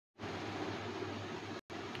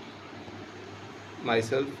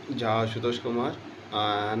Myself, Ashutoshkumar,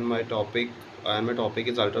 and my topic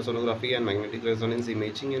is ultrasonography and magnetic resonance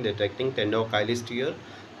imaging in detecting tendo Achilles tear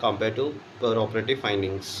compared to per-operative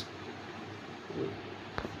findings.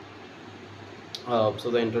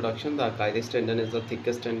 So the introduction: the Achilles tendon is the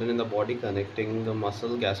thickest tendon in the body, connecting the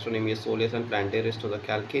muscle gastrocnemius soleus and plantaris to the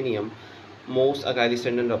calcaneum. Most Achilles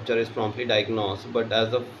tendon rupture is promptly diagnosed, but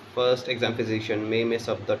as the first exam physician may miss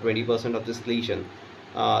up the 20% of this lesion.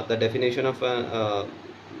 The definition of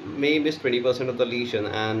may miss 20% of the lesion,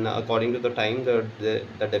 and according to the time, the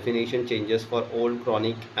definition changes for old,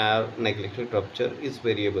 chronic, or neglected rupture is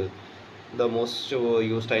variable. The most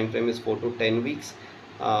used time frame is 4 to 10 weeks,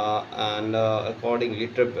 and according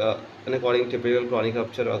typical chronic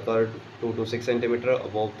rupture occurred 2 to 6 centimeter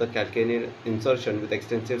above the calcaneal insertion with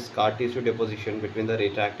extensive scar tissue deposition between the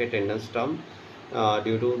retracted tendon stump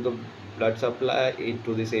due to the blood supply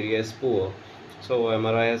into this area is poor. So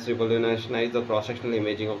MRI has revolutionized the cross-sectional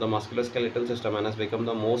imaging of the musculoskeletal system and has become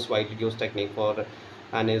the most widely used technique for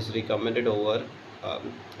and is recommended over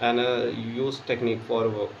and used technique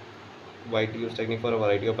for widely used technique for a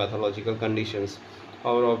variety of pathological conditions.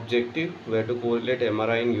 Our objective were to correlate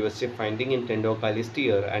MRI and USG finding in tendo Achilles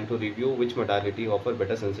tear and to review which modality offer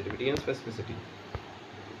better sensitivity and specificity.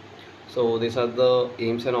 So these are the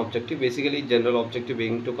aims and objective. Basically, general objective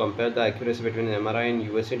being to compare the accuracy between MRI and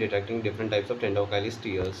USG detecting different types of tendo Achilles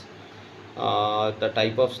tears. The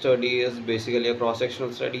type of study is basically a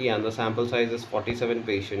cross-sectional study and the sample size is 47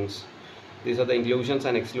 patients. These are the inclusions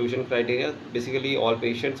and exclusion criteria. Basically, all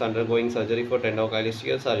patients undergoing surgery for tendo Achilles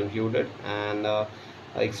tears are included, and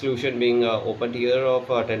exclusion being open tear of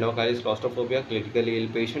tendo Achilles claustrophobia, critically ill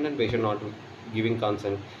patient, and patient not giving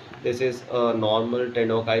consent. This is a normal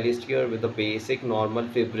tendo Achilles tear with the basic normal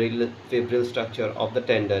fibril structure of the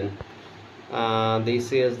tendon.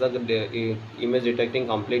 This is the image detecting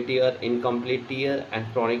complete tear, incomplete tear, and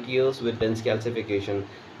chronic tears with dense calcification.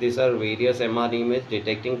 These are various MR image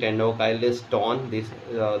detecting tendo Achilles torn.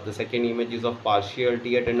 The second image is of partial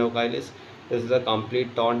tear tendo Achilles. This is a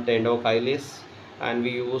complete torn tendo Achilles, and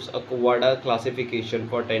we use a Kuvada classification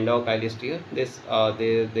for tendo Achilles tear. These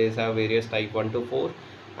have various type 1 to 4,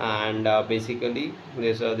 and basically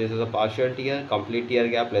this is a partial tear, complete tear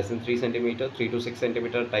gap less than 3 centimeter, 3 to 6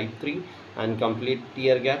 centimeter type 3, and complete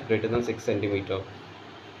tear gap greater than 6 centimeter.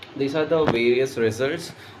 These are the various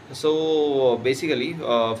results. So basically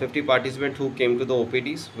 50 participants who came to the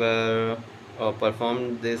OPDs were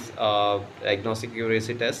performed this diagnostic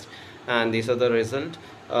accuracy test, and these are the result.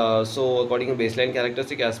 So according to baseline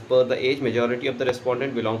characteristic, as per the age, majority of the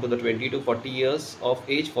respondent belong to the 20 to 40 years of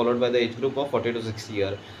age, followed by the age group of 40 to 60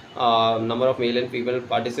 year. Number of male and female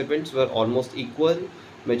participants were almost equal.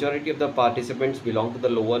 Majority of the participants belong to the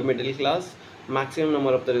lower middle class. Maximum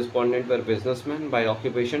number of the respondents were businessmen by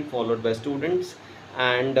occupation, followed by students,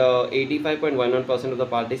 and 85.11% of the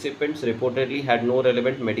participants reportedly had no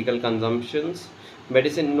relevant medicine consumptions,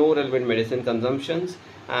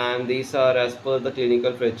 and these are as per the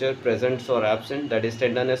clinical feature: present or absent, that is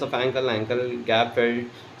tenderness of ankle gap felt,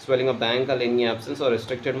 swelling of the ankle, any absence or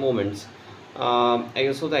restricted movements.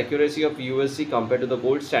 Also the accuracy of USG compared to the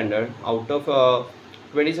gold standard. Out of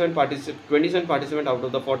 27 participants out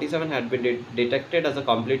of the 47 had been detected as a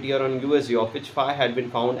complete tear on USG, of which 5 had been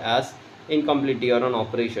found as incomplete tear on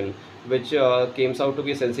operation, which comes out to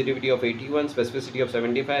be a sensitivity of 81, specificity of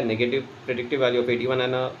 75, negative predictive value of 81,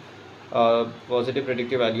 and a positive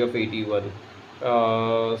predictive value of 81.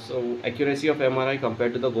 So accuracy of MRI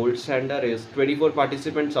compared to the gold standard is 24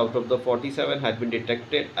 participants out of the 47 had been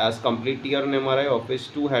detected as complete tear on MRI, of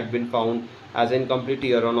which 2 had been found as incomplete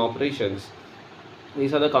tear on operations.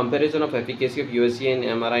 These are the comparison of efficacy of USG and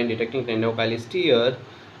MRI in detecting tendo Achilles tear.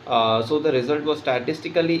 So the result was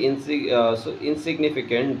statistically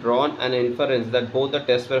insignificant, drawn an inference that both the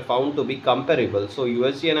tests were found to be comparable. So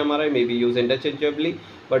USG and MRI may be used interchangeably,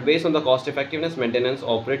 but based on the cost effectiveness, maintenance,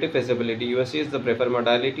 operative feasibility, USG is the preferred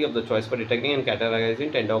modality of the choice for detecting and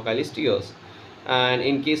categorizing tendo Achilles tears. And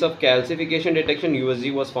in case of calcification detection,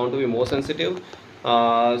 USG was found to be more sensitive.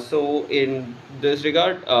 So in this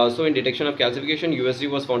regard, so in detection of calcification, USG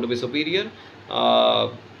was found to be superior.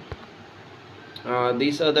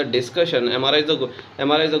 These are the discussion. MRI is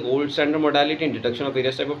the gold standard modality in detection of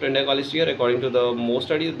various type of tendo Achilles tear according to the most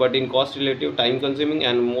studies, but in cost relative, time consuming,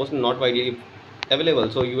 and most not widely available.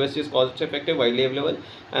 So USG is cost effective, widely available,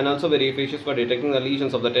 and also very efficient for detecting the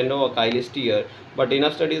lesions of the tendo Achilles tear. But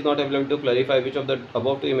enough studies not available to clarify which of the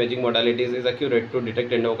above two imaging modalities is accurate to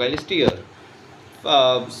detect tendo Achilles tear.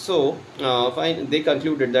 Fine, they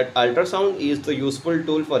concluded that ultrasound is the useful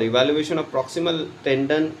tool for evaluation of proximal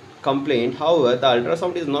tendon complaint. However, the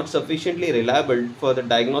ultrasound is not sufficiently reliable for the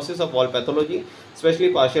diagnosis of all pathology,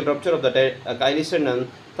 especially partial rupture of the Achilles tendon.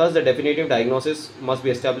 Thus, the definitive diagnosis must be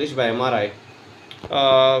established by MRI.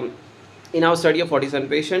 In our study of 47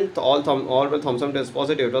 patients, all were Thomson test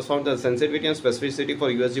positive. It was found that the sensitivity and specificity for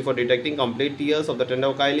USG for detecting complete tears of the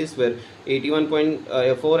tendo Achilles were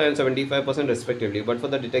 81.4 and 75% respectively. But for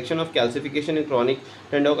the detection of calcification in chronic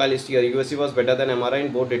tendo Achilles tear, USG was better than MRI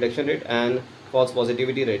in both detection rate and false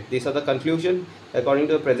positivity rate. These are the conclusion. According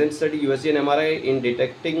to the present study, USG and MRI in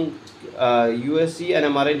detecting USG and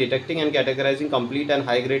MRI detecting and categorizing complete and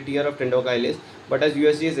high grade tear of tendo Achilles. But as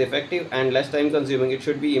USG is effective and less time consuming, it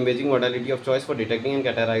should be imaging modality of choice for detecting and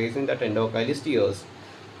categorizing the tendo Achilles tears.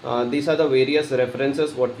 These are the various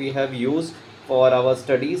references what we have used for our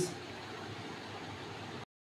studies.